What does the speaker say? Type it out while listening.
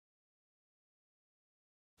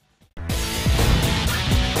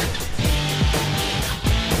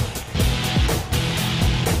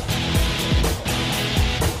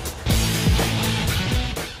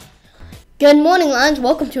Good morning, Lions.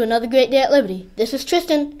 Welcome to another great day at Liberty. This is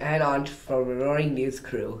Tristan. And Ant from the Roaring News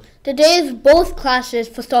crew. Today is both classes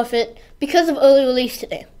for StarFit because of early release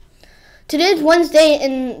today. Today is Wednesday,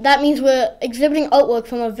 and that means we're exhibiting artwork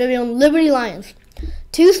from our very own Liberty Lions.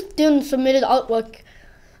 2 students submitted artwork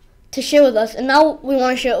to share with us, and now we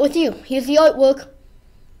want to share it with you. Here's the artwork.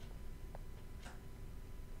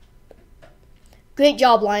 Great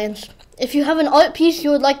job, Lions. If you have an art piece you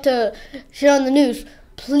would like to share on the news,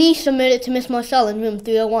 please submit it to Miss Marcel in room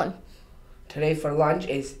 301. Today for lunch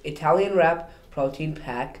is Italian wrap, protein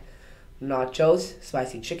pack, nachos,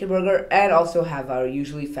 spicy chicken burger, and also have our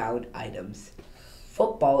usually found items.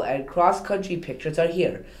 Football and cross-country pictures are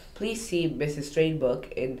here. Please see Mrs.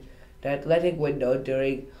 Strainbook in the athletic window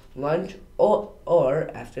during lunch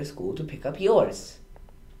or after school to pick up yours.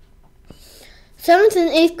 7th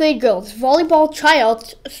and 8th grade girls volleyball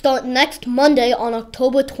tryouts start next Monday on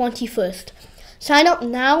October 21st. Sign up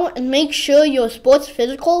now and make sure your sports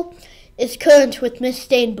physical is current with Miss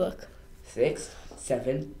Steinberg. 6th,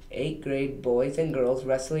 7th, 8th grade boys and girls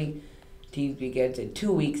wrestling teams begins in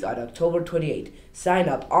 2 weeks on October 28th. Sign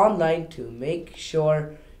up online to make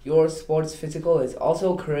sure your sports physical is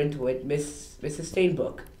also current with Mrs.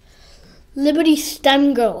 Steinberg. Liberty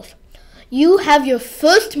STEM girls. You have your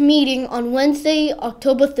first meeting on Wednesday,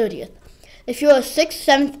 October 30th. If you're a 6th,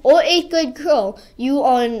 7th, or 8th grade girl, you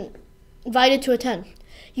are invited to attend.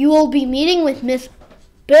 You will be meeting with Miss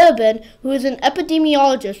Bourbon, who is an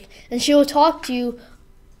epidemiologist, and she will talk to you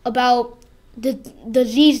about the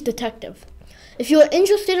disease detective. If you are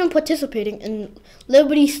interested in participating in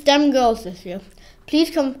Liberty STEM Girls this year,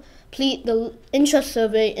 please complete the interest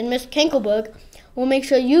survey, and Miss Kenkelberg will make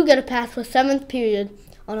sure you get a pass for 7th period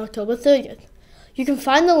on October 30th. You can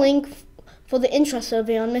find the link for the interest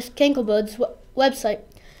survey on Miss Kenkelberg's website.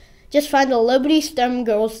 Just find the Liberty STEM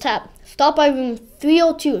Girls tab. Stop by room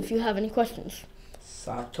 302 if you have any questions. It's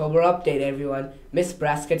October update, everyone. Miss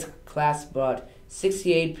Brasket's class brought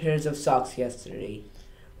 68 pairs of socks yesterday.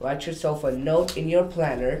 Write yourself a note in your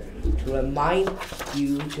planner to remind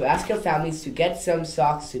you to ask your families to get some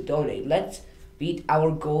socks to donate. Let's beat our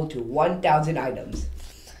goal to 1,000 items.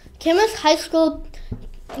 Camas High School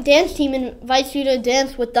dance team invites you to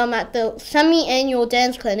dance with them at the semi-annual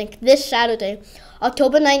dance clinic this Saturday,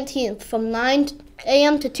 October 19th from 9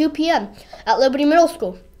 a.m. to 2 p.m. at Liberty Middle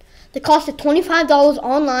School. The cost is $25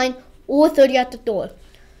 online or $30 at the door.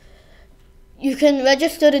 You can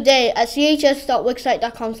register today at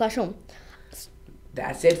chs.wixsite.com/home.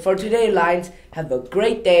 That's it for today, Lions. Have a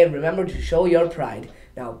great day and remember to show your pride.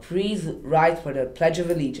 Now please rise for the Pledge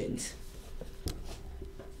of Allegiance.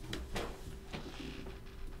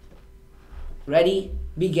 Ready?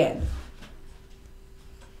 Begin.